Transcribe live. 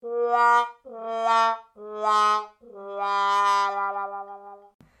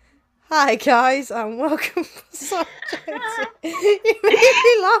Hi guys, and welcome. Sorry, Josie. You made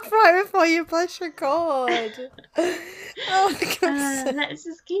me laugh right before you press record. Oh, for God's sake. Let's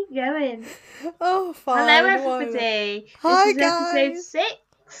just keep going. Oh, fine. Hello, everybody. Hi, This is episode guys.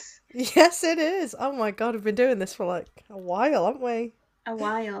 6. Yes, it is. Oh my God, we've been doing this for like a while, haven't we? A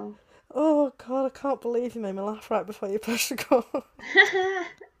while. Oh God, I can't believe you made me laugh right before you press record.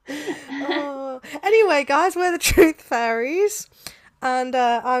 Anyway, guys, we're the Truth Fairies, and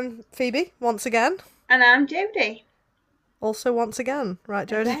I'm Phoebe once again. And I'm Jodie. Also, once again, right,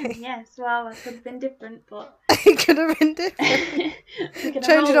 Jodie? Again, yes, well, it could have been different, but It could have been different.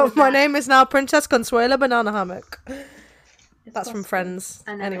 Change it up. My name is now Princess Consuela Banana Hammock. That's from Friends.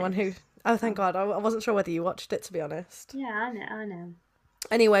 Anyone who... Oh, thank God. I wasn't sure whether you watched it, to be honest. Yeah, I know.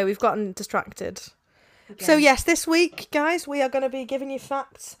 Anyway, we've gotten distracted. Again. So, yes, this week, guys, we are going to be giving you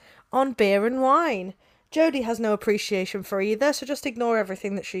facts on beer and wine. Jodie has no appreciation for either, so just ignore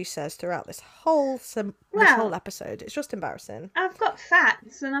everything that she says throughout this whole episode. It's just embarrassing. I've got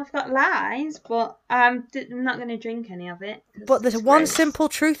facts and I've got lies, but I'm not going to drink any of it. But the one simple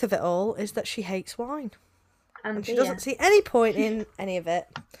truth of it all is that she hates wine. And she doesn't see any point in any of it.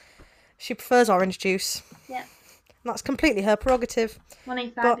 She prefers orange juice. Yeah. And that's completely her prerogative.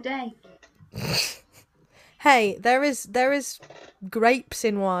 185 a day. Hey, there is grapes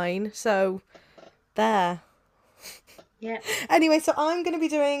in wine, so there. Yeah. Anyway, so I'm going to be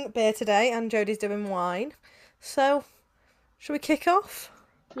doing beer today, and Jodie's doing wine. So, shall we kick off?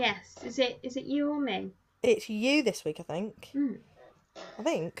 Yes. Is it you or me? It's you this week, I think. I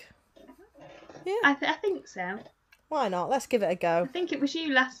think. Yeah. I think so. Why not? Let's give it a go. I think it was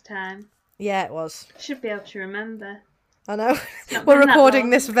you last time. Yeah, it was. Should be able to remember. I know. We're recording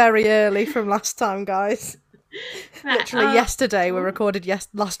this very early from last time, guys. Right, Literally yesterday we recorded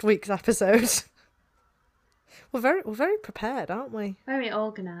last week's episode. We're very prepared, aren't we? Very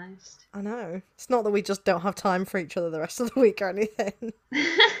organised. I know. It's not that we just don't have time for each other the rest of the week or anything.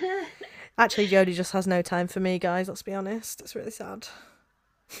 Actually, Jodie just has no time for me, guys. Let's be honest. It's really sad.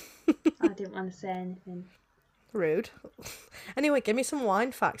 I didn't want to say anything. Rude. Anyway, give me some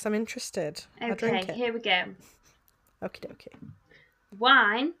wine facts. I'm interested. Okay, here we go. Okie dokie.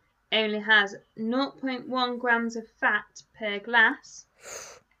 Wine only has 0.1 grams of fat per glass,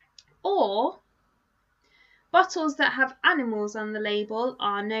 or bottles that have animals on the label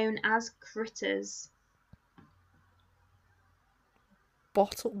are known as critters.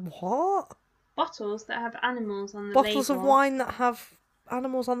 What? Bottles that have animals on the label. Bottles of wine that have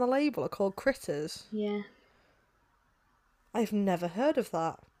animals on the label are called critters? Yeah. I've never heard of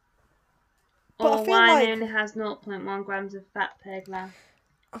that. But or wine only has 0.1 grams of fat per glass.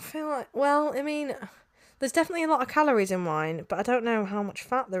 I feel like, well, I mean, there's definitely a lot of calories in wine, but I don't know how much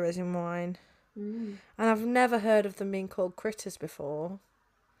fat there is in wine. And I've never heard of them being called critters before.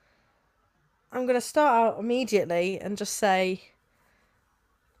 I'm going to start out immediately and just say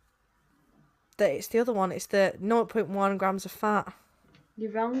that it's the other one. It's the 0.1 grams of fat.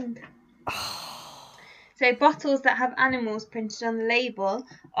 You're wrong. So bottles that have animals printed on the label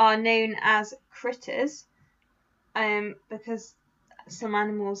are known as critters, because some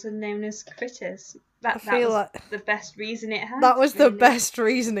animals are known as critters. That was like the best reason it has. That was the best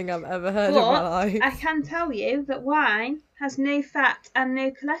reasoning I've ever heard in my life. I can tell you that wine has no fat and no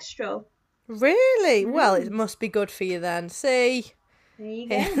cholesterol. Really? Well, it must be good for you then. See? There you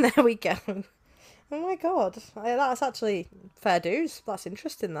go. Yeah, there we go. Oh my God. That's actually fair dues. That's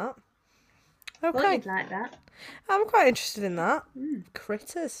interesting, that. Okay. Thought you'd like that. I'm quite interested in that.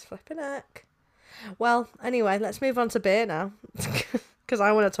 Critters, flipping heck. Well, anyway, let's move on to beer now, because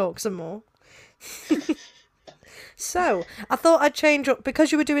I want to talk some more. So, I thought I'd change up,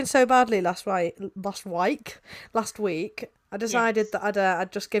 because you were doing so badly last week. I decided that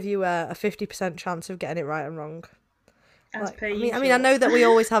I'd just give you a 50% chance of getting it right and wrong. As per usual. I mean, I know that we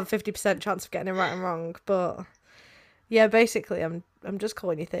always have a 50% chance of getting it right and wrong, but yeah, basically, I'm just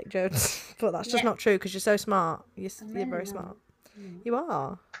calling you thick, Jones. But that's just not true, because you're so smart. You're very smart. You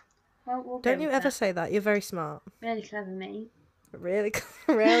are. Well, we'll Don't you ever say that. You're very smart. Really clever, mate. Really,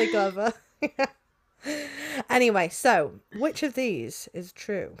 really clever. Anyway, so which of these is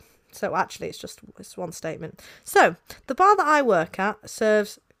true? So actually, it's one statement. So the bar that I work at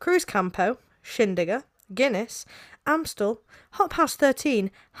serves Cruz Campo, Shindiger, Guinness, Amstel, Hop House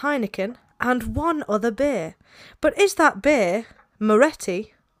 13, Heineken, and one other beer. But is that beer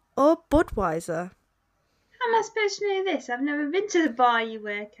Moretti or Budweiser? How am I supposed to know this? I've never been to the bar you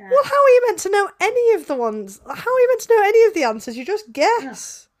work at. Well, how are you meant to know any of the ones? How are you meant to know any of the answers? You just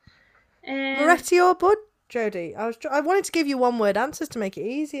guess. Moretti or Bud, Jodie? I wanted to give you one-word answers to make it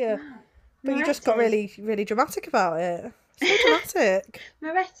easier, but you just got really, really dramatic about it. So dramatic.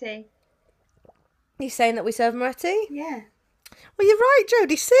 Moretti. You saying that we serve Moretti? Yeah. Well, you're right,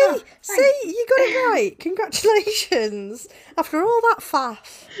 Jodie. See? Oh, See? You got it right. Congratulations. After all that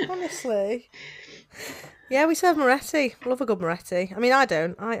faff, honestly. Yeah, we serve Moretti. Love a good Moretti. I mean, I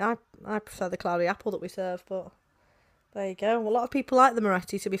don't. I prefer the cloudy apple that we serve, but there you go. A lot of people like the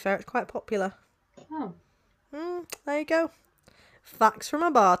Moretti, to be fair. It's quite popular. Oh. There you go. Facts from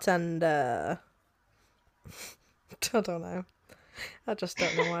a bartender. I don't know. I just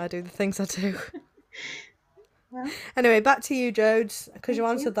don't know why I do the things I do. Well, anyway, back to you, Jodes, because you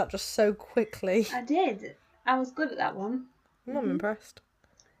Thank answered that just so quickly. I did. I was good at that one. I'm impressed.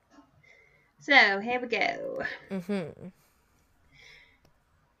 So, here we go.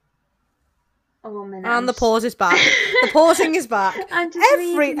 Oh, and the pause is back. The pausing is back.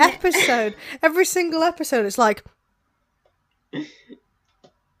 Every episode, every single episode, it's like,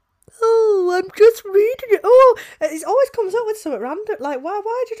 oh, I'm just reading it. Oh, it always comes up with something random. Like,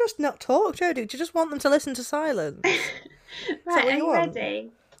 why did you just not talk, Jodie? Do you just want them to listen to silence? Right, are you ready?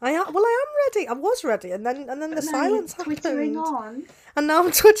 I am ready. I was ready, and then the silence happened. Twittering on. And now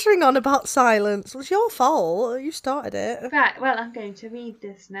I'm twittering on about silence. It was your fault. You started it. Right, well, I'm going to read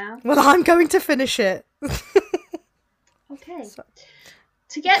this now. Well, I'm going to finish it. Okay.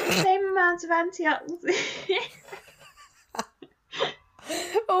 To get the same amount of antioxidants...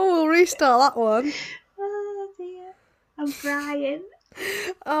 Oh, we'll restart that one. Oh, dear. I'm crying.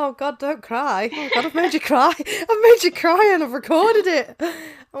 Oh, God, don't cry. Oh, God, I've made you cry. I've made you cry and I've recorded it.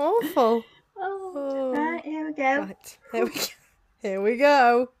 I'm awful. Oh. Right, here we go. Right, here we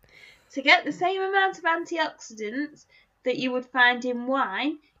go. To get the same amount of antioxidants that you would find in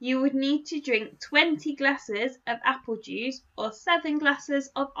wine, you would need to drink 20 glasses of apple juice or 7 glasses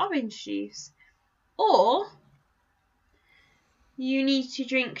of orange juice. Or you need to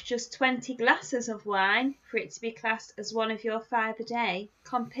drink just 20 glasses of wine for it to be classed as one of your 5 a day,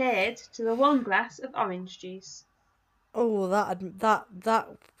 compared to the 1 glass of orange juice. Oh, that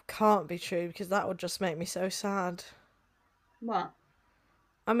can't be true, because that would just make me so sad. What?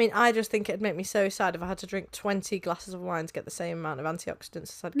 I mean, I just think it'd make me so sad if I had to drink 20 glasses of wine to get the same amount of antioxidants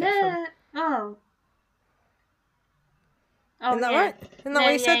as I'd get from... Oh, Isn't that yeah. right? Isn't that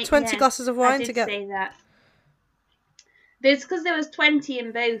what you said? 20 glasses of wine to get... I did say that. There's because there was 20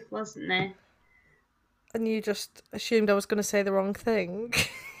 in both, wasn't there? And you just assumed I was going to say the wrong thing.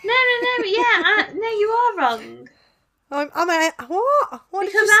 No, yeah, no, you are wrong. What? What because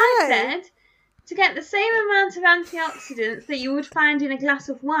did you say? I said, to get the same amount of antioxidants that you would find in a glass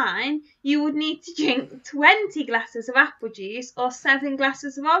of wine, you would need to drink 20 glasses of apple juice or 7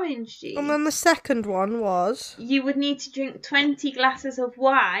 glasses of orange juice. And then the second one was... You would need to drink 20 glasses of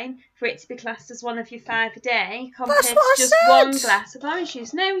wine for it to be classed as one of your 5 a day, compared to just 1 glass of orange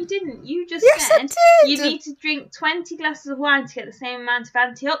juice. No, you didn't. You just said I did. You need to drink 20 glasses of wine to get the same amount of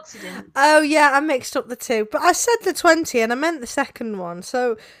antioxidants. Oh, yeah, I mixed up the two. But I said the 20 and I meant the second one,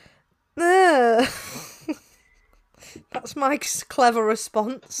 so... That's my clever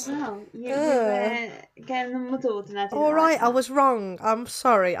response. Well, you were getting them muddled and I didn't Alright, like I was wrong. I'm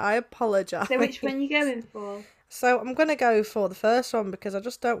sorry. I apologise. So which one are you going for? So I'm going to go for the first one, because I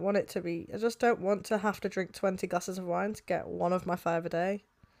just don't want it to be... I just don't want to have to drink 20 glasses of wine to get one of my 5 a day.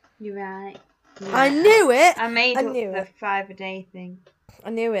 You're right. I knew it! I made up the 5 a day thing. I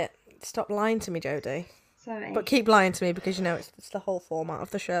knew it. Stop lying to me, Jodie. Sorry. But keep lying to me, because you know it's the whole format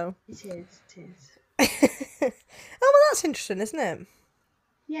of the show. It is. Oh, well, that's interesting, isn't it?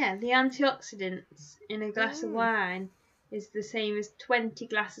 Yeah, the antioxidants in a glass of wine is the same as 20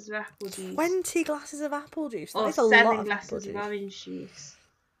 glasses of apple juice. 20 glasses of apple juice? That or is a 7 lot of glasses of orange juice.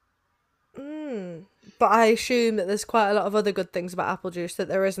 But I assume that there's quite a lot of other good things about apple juice that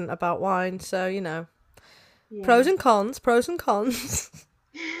there isn't about wine, so, you know. Yeah. Pros and cons.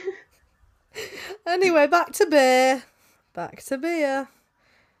 Anyway, back to beer.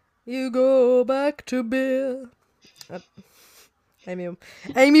 You go back to beer.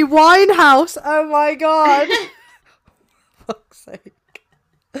 Amy Winehouse. Oh my God. Fuck's sake.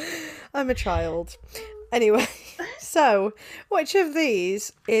 I'm a child. Anyway, so which of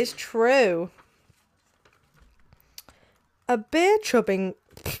these is true? A beer chubbing.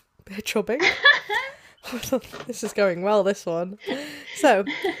 This is going well, this one. So,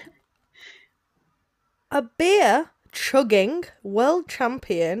 a beer chugging world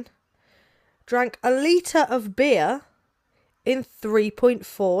champion drank a litre of beer in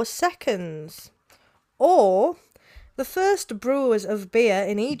 3.4 seconds. Or, the first brewers of beer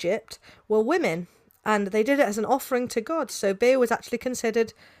in Egypt were women, and they did it as an offering to God, so beer was actually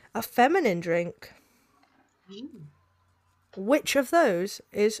considered a feminine drink. Which of those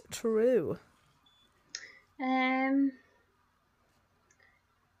is true?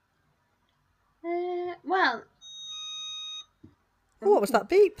 Well, Oh, what was that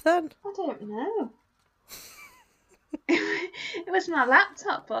beep then? I don't know. It was my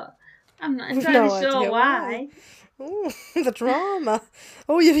laptop, but I'm not entirely No sure idea why. Oh, the drama.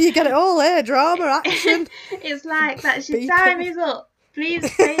 Oh, you get it all here. Drama, action. It's like, that's your Beeping. time is up.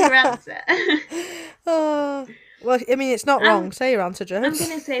 Please say your answer. Oh, well, I mean, it's not wrong. Say your answer, I'm Jones.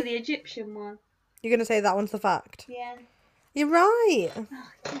 going to say the Egyptian one. You're going to say that one's the fact? Yeah. You're right. Oh,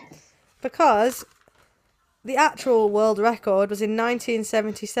 yes. Because the actual world record was in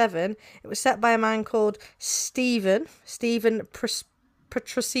 1977. It was set by a man called Stephen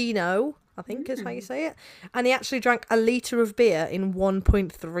Petrosino, I think is how you say it. And he actually drank a litre of beer in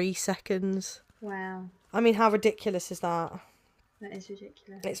 1.3 seconds. Wow. I mean, how ridiculous is that? That is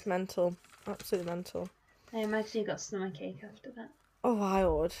ridiculous. It's mental. Absolutely mental. I imagine he got stomachache after that. Oh, I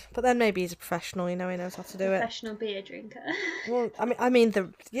would. But then maybe he's a professional, he knows how to do it. Professional beer drinker. Well, I mean,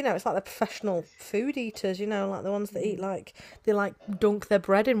 it's like the professional food eaters, like the ones that eat, they dunk their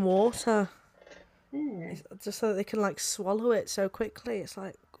bread in water. Yeah. Just so that they can, swallow it so quickly. It's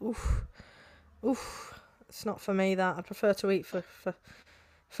like, oof. It's not for me, that. I'd prefer to eat for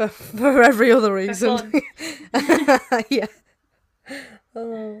every other reason. Yeah.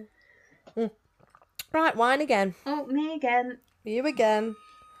 Oh. Right, wine again. Oh, me again. You again.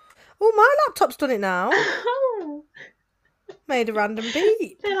 Oh, my laptop's done it now. Oh. Made a random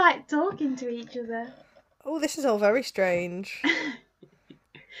beep. They're like talking to each other. Oh, this is all very strange.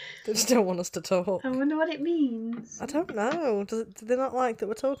 They just don't want us to talk. I wonder what it means. I don't know. Do they not like that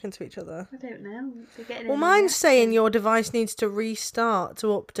we're talking to each other? I don't know. They're getting Well, mine's saying your device needs to restart to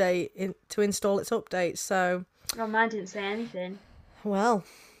update, to install its updates, so... Well, mine didn't say anything. Well,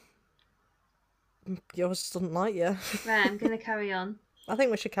 yours doesn't like you. Right, I'm going to carry on. I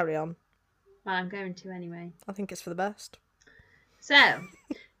think we should carry on. Well, I'm going to anyway. I think it's for the best. So,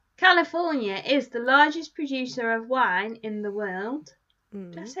 California is the largest producer of wine in the world.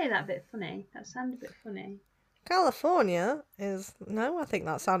 Did I say that a bit funny? That sounded a bit funny. California is... No, I think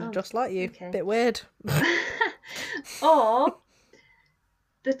that sounded just like you. Okay. Bit weird. Or,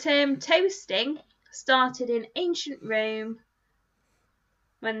 the term toasting started in ancient Rome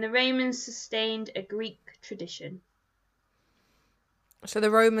when the Romans sustained a Greek tradition. So the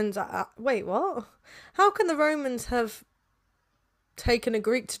Romans... Wait, what? How can the Romans have taken a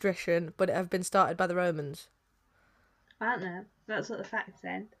Greek tradition, but it have been started by the Romans? I don't know. That's what the fact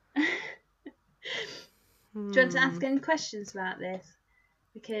said. Do you want to ask any questions about this?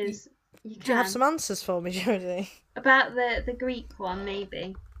 Because you can. Do you have some answers for me, Jodie? About the Greek one,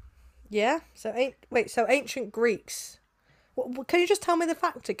 maybe. Yeah? So ancient Greeks. Can you just tell me the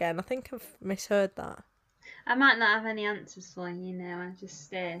fact again? I think I've misheard that. I might not have any answers for you now. I just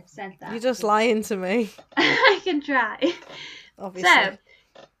said that. You're just lying to me. I can try. Obviously. So,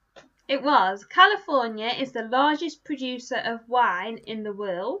 it was, California is the largest producer of wine in the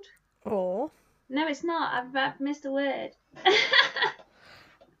world. Oh. No, it's not. I've missed a word.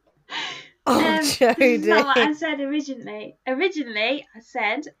 Oh, Jodie. This is not what I said originally. Originally, I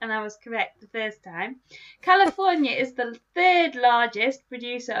said, and I was correct the first time, California is the third largest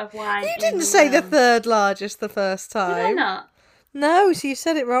producer of wine. You didn't say the third largest the first time. Did I not? No, so you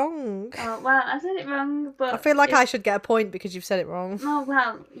said it wrong. Oh, well, I said it wrong, but... I feel like I should get a point because you've said it wrong. Oh,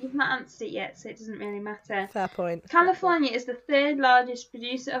 well, you've not answered it yet, so it doesn't really matter. Fair point. California is the third largest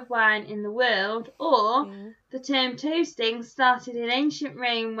producer of wine in the world, or the term toasting started in ancient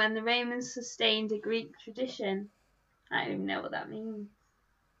Rome when the Romans sustained a Greek tradition. I don't even know what that means.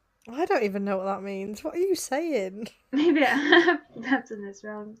 I don't even know what that means. What are you saying? Maybe I've done this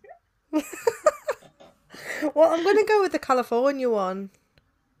wrong. Well, I'm going to go with the California one.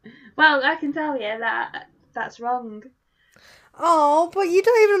 Well, I can tell you that that's wrong. Oh, but you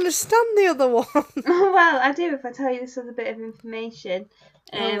don't even understand the other one. Well, I do if I tell you this other bit of information.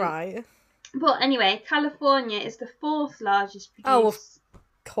 All right. But anyway, California is the fourth largest producer Oh, of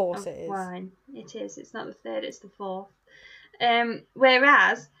course it is. Wine. It is. It's not the third, it's the fourth.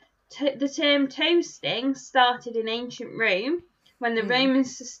 Whereas the term toasting started in ancient Rome when the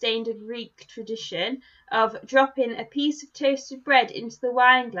Romans sustained a Greek tradition of dropping a piece of toasted bread into the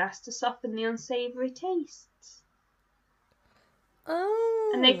wine glass to soften the unsavoury tastes.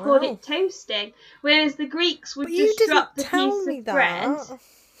 Oh, and they called it toasting. Whereas the Greeks would but just drop the tell piece me of that. bread.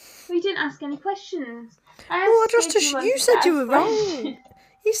 We didn't ask any questions. You said you were wrong.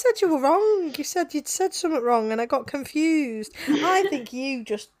 You said you were wrong. You said you'd said something wrong and I got confused. I think you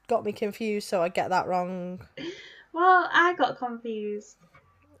just got me confused, so I get that wrong. Well, I got confused.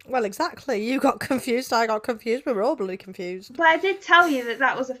 Well, exactly. You got confused, I got confused. We were all bloody confused. But I did tell you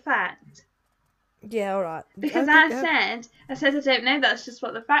that was a fact. Yeah, all right. Because I said I don't know. That's just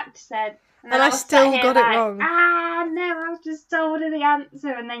what the fact said. And I still got it wrong. No, I was just told the answer,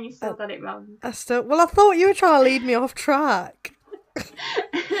 and then you still got it wrong. I thought you were trying to lead me off track.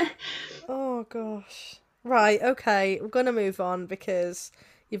 Oh gosh. Right, okay, we're gonna move on because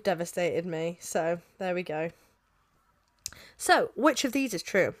you've devastated me. So there we go. So, which of these is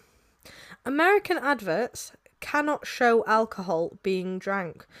true? American adverts cannot show alcohol being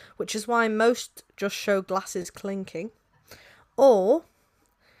drank, which is why most just show glasses clinking. Or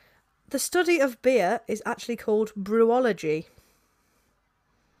the study of beer is actually called brewology.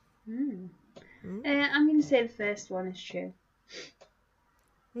 I'm going to say the first one is true.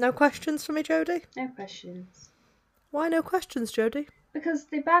 No questions for me, Jodie? No questions. Why no questions, Jodie? Because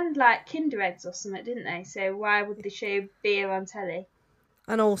they banned like Kinder Eggs or something, didn't they? So why would they show beer on telly?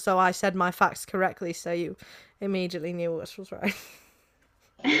 And also, I said my facts correctly, so you immediately knew what was right.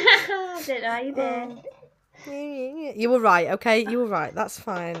 I don't know, you did. You were right, okay? You were right, that's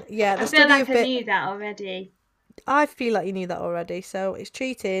fine. Yeah, I feel like I knew that already. I feel like you knew that already, so it's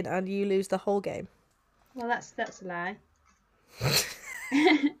cheating and you lose the whole game. Well, that's a lie.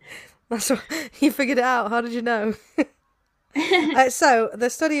 That's what, you figured it out. How did you know? So the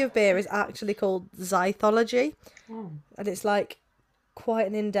study of beer is actually called zythology, and it's like quite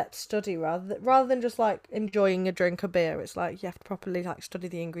an in-depth study rather than just like enjoying a drink of beer. It's like you have to properly like study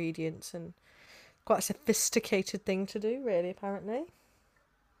the ingredients, and quite a sophisticated thing to do, really. Apparently.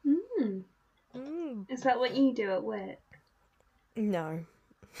 Is that what you do at work? No.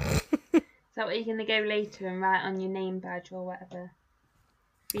 Is that what you're going to go later and write on your name badge or whatever?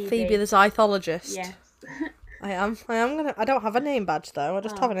 Phoebe the zythologist. Yes. I am gonna. I don't have a name badge though. I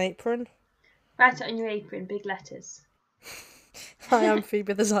just have an apron. Write it on your apron, big letters. I am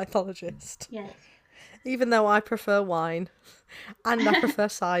Phoebe the zythologist. Yes. Even though I prefer wine, and I prefer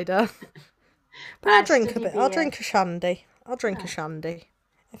cider, but I'll drink a bit. I'll drink a shandy. I'll drink a shandy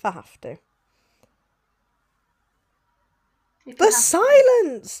if I have to. The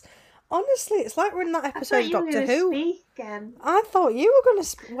silence. Honestly, it's like we're in that episode of Doctor Who. Speak again. I thought you were going to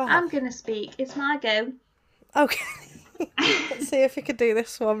speak. Well, I'm going to speak. It's my go. Okay. Let's see if you can do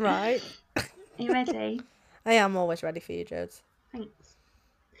this one right. Are you ready? I am always ready for you, Jodes. Thanks.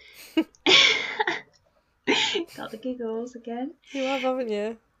 Got the giggles again. You have, haven't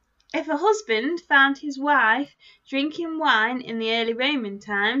you? If a husband found his wife drinking wine in the early Roman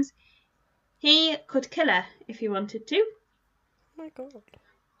times, he could kill her if he wanted to. Oh my God.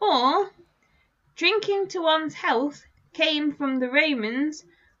 Or, drinking to one's health came from the Romans,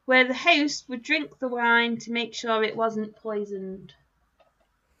 where the host would drink the wine to make sure it wasn't poisoned.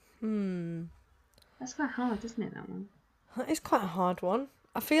 That's quite hard, isn't it, that one? That is quite a hard one.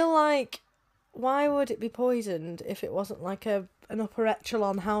 I feel like, why would it be poisoned if it wasn't like an upper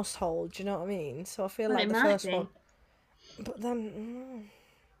echelon household? Do you know what I mean? So I feel like the first one. But then,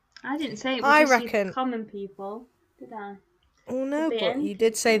 I didn't say it was just common people, did I? Oh no, but you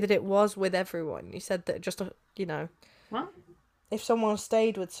did say that it was with everyone. You said that just, What? If someone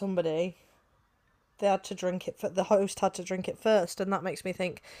stayed with somebody, they had to drink it. The host had to drink it first, and that makes me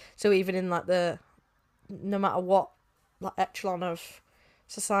think. So even in like no matter what like echelon of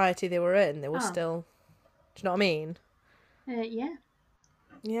society they were in, they were still. Do you know what I mean? Yeah.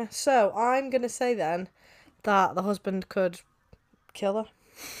 Yeah. So I'm gonna say then that the husband could kill her.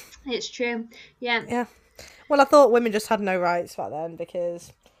 It's true. Yeah. Yeah. Well, I thought women just had no rights back then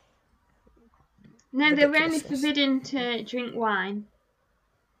because... No, they were only forbidden to drink wine.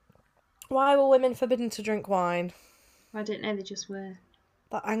 Why were women forbidden to drink wine? I don't know, they just were.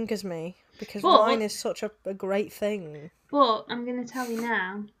 That angers me, because wine is such a great thing. But I'm going to tell you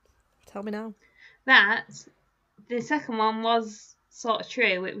now. Tell me now. That the second one was sort of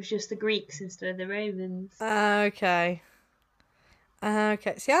true. It was just the Greeks instead of the Romans. Okay.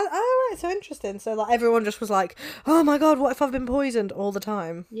 Okay. See, right, so interesting. So, like, everyone just was like, "Oh my God, what if I've been poisoned?" all the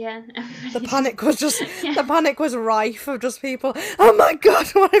time. Yeah. The panic was just, the panic was rife of just people. Oh my God,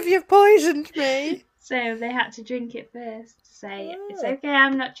 what if you've poisoned me? So they had to drink it first to say it's okay.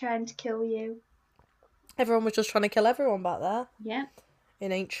 I'm not trying to kill you. Everyone was just trying to kill everyone back there. Yeah.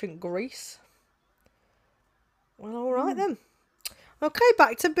 In ancient Greece. Well, all right then. Okay,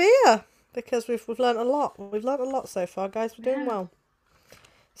 back to beer because we've learnt a lot. We've learnt a lot so far, guys. We're doing well.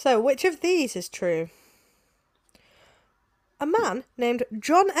 So, which of these is true? A man named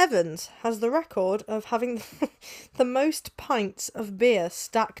John Evans has the record of having the most pints of beer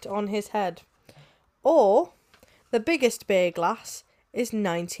stacked on his head. Or, the biggest beer glass is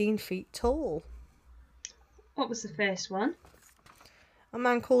 19 feet tall. What was the first one? A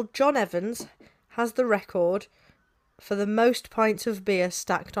man called John Evans has the record for the most pints of beer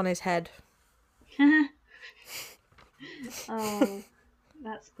stacked on his head. Oh,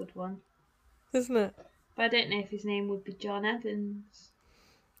 that's a good one. Isn't it? But I don't know if his name would be John Evans.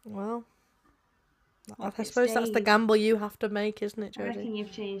 Well, What if I it's suppose that's the Dave? gamble you have to make, isn't it, I reckon Jodie?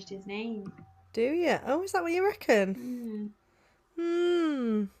 you've changed his name. Do you? Oh, is that what you reckon?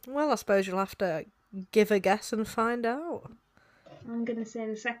 Well, I suppose you'll have to give a guess and find out. I'm going to say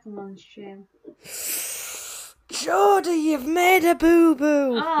the second one's true. Jodie, you've made a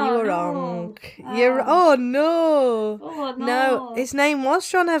boo-boo. Oh, you were no. wrong. Oh. Oh, no. Oh, no. No, his name was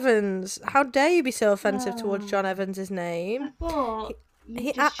John Evans. How dare you be so offensive towards John Evans' I name? thought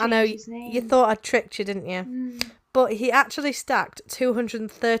I know, his name. you thought I'd tricked you, didn't you? But he actually stacked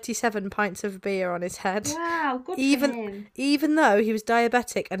 237 pints of beer on his head. Wow, good for him. Even though he was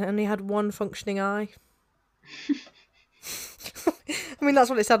diabetic and only had one functioning eye. I mean, that's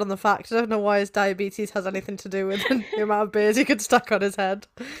what it said on the fact. I don't know why his diabetes has anything to do with the amount of beers he could stack on his head.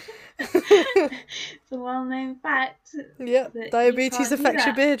 It's a well-known fact. Yep, that diabetes you can't do affects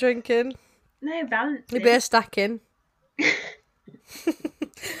your that. beer drinking. No, balance. Your beer stacking.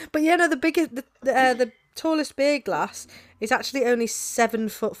 But yeah, no, the tallest beer glass is actually only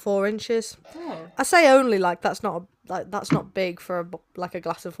 7'4". Oh. I say only like that's not big for a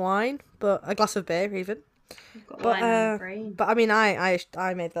glass of wine, but a glass of beer even. You've got wine on the brain. But I mean, I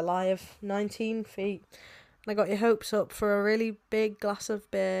made the lie of 19 feet. And I got your hopes up for a really big glass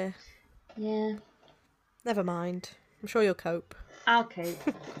of beer. Yeah. Never mind. I'm sure you'll cope. I'll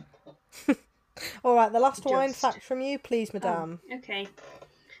cope. All right, the last wine Just. fact from you, please, madame. Oh, okay.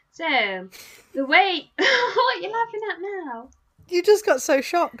 So, the way... what are you laughing at now? You just got so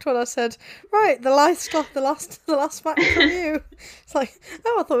shocked when I said, right, the last fact from you. It's like,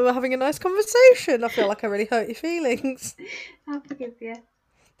 oh, I thought we were having a nice conversation. I feel like I really hurt your feelings. I'll forgive you.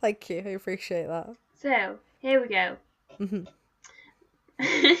 Thank you, I appreciate that. So, here we go.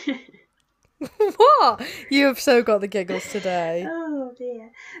 What? You have so got the giggles today. Oh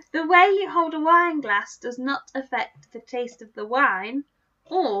dear. The way you hold a wine glass does not affect the taste of the wine,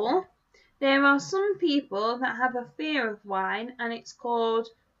 or there are some people that have a fear of wine and it's called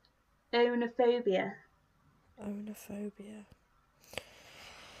oenophobia. Oenophobia.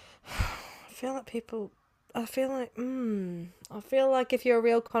 I feel like if you're a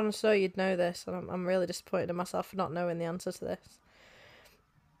real connoisseur, you'd know this, and I'm really disappointed in myself for not knowing the answer to this.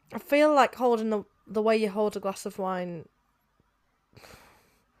 I feel like holding the way you hold a glass of wine,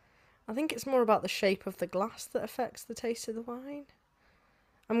 I think it's more about the shape of the glass that affects the taste of the wine.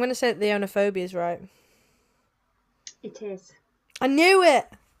 I'm going to say that the oenophobia is right. It is. I knew it!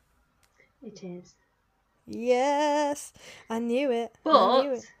 It is. Yes! I knew it.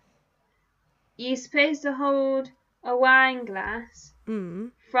 But you're supposed to hold a wine glass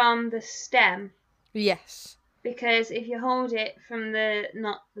from the stem. Yes. Because if you hold it from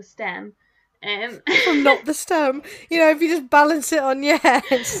not the stem, From not the stem. You know, if you just balance it on your head.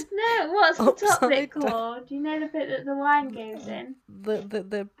 No, what's the top bit Upside down. called? Do you know the bit that the wine goes in?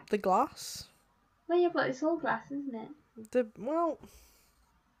 The glass? Well, yeah, but it's all glass, isn't it?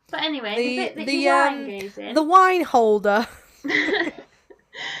 But anyway, the bit that your wine goes in. The wine holder.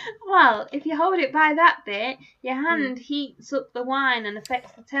 Well, if you hold it by that bit, your hand heats up the wine and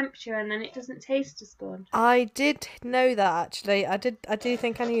affects the temperature, and then it doesn't taste as good. I did know that, actually. I do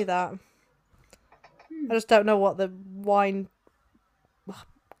think I knew that. I just don't know what the wine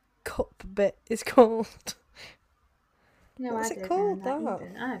cup bit is called. No, What's I it don't called, know that?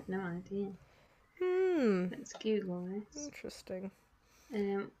 either. I have no idea. Let's Google this. Interesting.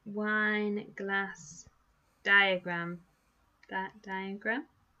 Wine glass diagram. Diagram.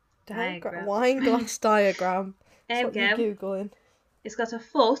 Wine glass diagram. There we That's go. what you're Googling. It's got a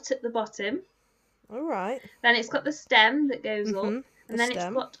foot at the bottom. All right. Then it's got the stem that goes up. And then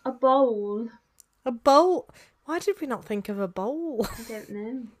stem. it's got a bowl. A bowl. Why did we not think of a bowl? I don't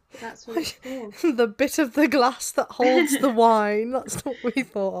know. But that's what it's called. The bit of the glass that holds the wine. That's what we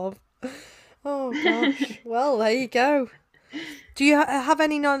thought of. Oh gosh. Well, there you go. Do you have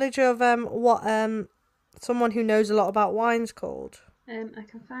any knowledge of what someone who knows a lot about wine's called? I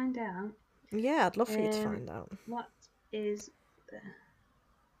can find out. Yeah, I'd love for you to find out. What is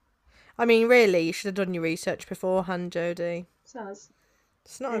I mean, really, you should have done your research beforehand, Jodie. Soz?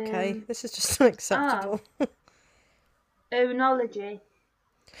 It's not okay. This is just unacceptable. Oenology.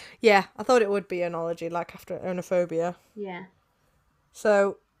 Yeah, I thought it would be oenology, like after oenophobia. Yeah.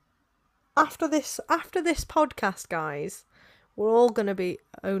 So, after this podcast, guys, we're all going to be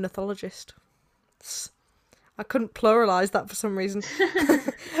ornithologists. I couldn't pluralise that for some reason.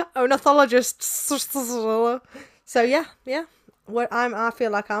 Ornithologists. So, yeah. I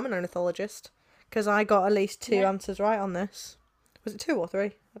feel like I'm an ornithologist, because I got at least 2 answers right on this. Was it 2 or 3?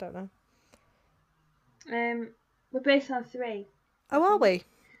 I don't know. We're both on 3. Oh, are we?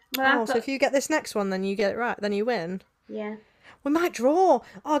 Well, So if you get this next one, then you get it right. Then you win. Yeah. We might draw. Oh,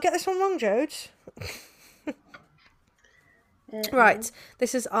 I'll get this one wrong, Jode. Right.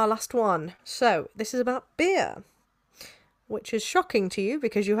 This is our last one. So this is about beer, which is shocking to you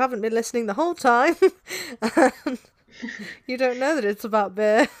because you haven't been listening the whole time. And you don't know that it's about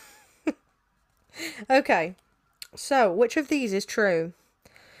beer. Okay. So which of these is true?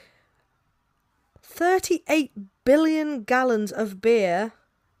 38 billion gallons of beer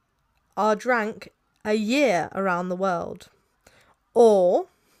are drank a year around the world. Or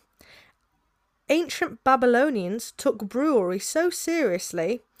ancient Babylonians took brewery so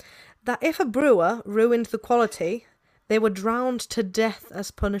seriously that if a brewer ruined the quality, they were drowned to death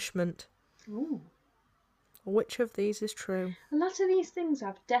as punishment. Ooh. Which of these is true? A lot of these things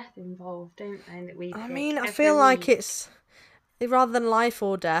have death involved, don't they? That we I feel like it's rather than life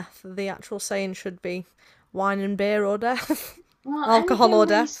or death, the actual saying should be wine and beer or death. Well, alcohol or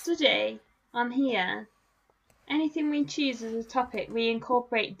death. We study on here, anything we choose as a topic, we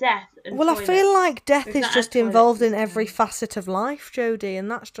incorporate death. And well, toilets. I feel like death We've is not just had involved toilets in every facet of life, Jodie, and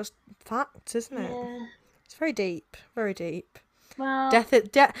that's just fact, isn't it? Yeah. It's very deep, very deep. Well,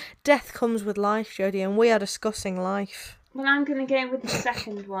 death comes with life, Jodie, and we are discussing life. Well, I'm going to go with the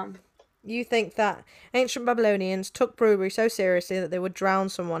second one. You think that ancient Babylonians took brewery so seriously that they would drown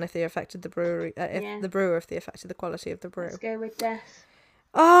someone if they affected the brewery, if they affected the quality of the brew. Let's go with death.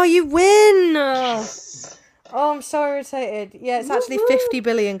 Oh, you win! Yes. Oh, I'm so irritated. Yeah, it's actually 50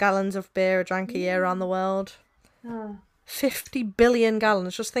 billion gallons of beer are drank a year around the world. Oh. 50 billion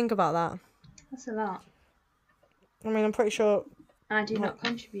gallons. Just think about that. That's a lot. I mean, I'm pretty sure... I do not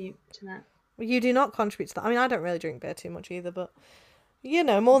contribute to that. You do not contribute to that. I mean, I don't really drink beer too much either, but... You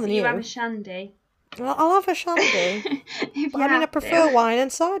know, more than you. You have a shandy. I'll have a shandy. I prefer wine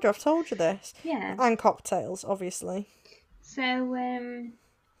and cider. I've told you this. Yeah. And cocktails, obviously. So,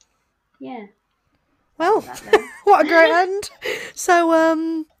 yeah. Well, what a great end.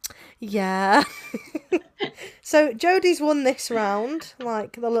 So, yeah. So, Jodie's won this round,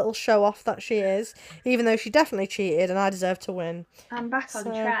 like the little show off that she is, even though she definitely cheated and I deserve to win. I'm back on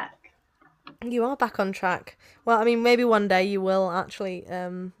track. You are back on track. Well, I mean, maybe one day you will actually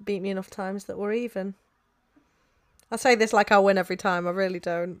beat me enough times that we're even. I say this like I win every time. I really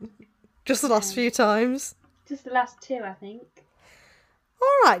don't. Just the last few times. Just the last 2, I think.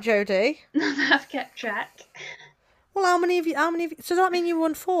 All right, Jodie. I've kept track. Well, how many of you? So does that mean you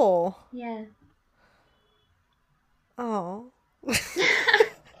won 4? Yeah. Oh.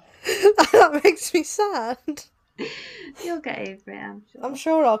 That makes me sad. You'll get over it, I'm sure. I'm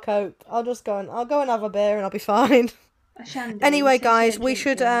sure I'll cope. I'll go and have a beer and I'll be fine. A shandy. Anyway, guys, we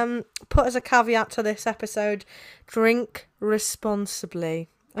should put as a caveat to this episode, drink responsibly,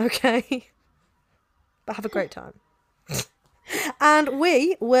 okay? But have a great time. And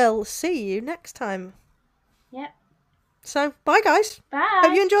we will see you next time. Yep. So, bye, guys. Bye.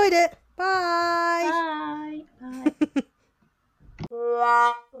 Hope you enjoyed it. Bye. Bye.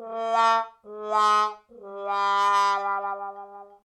 Bye.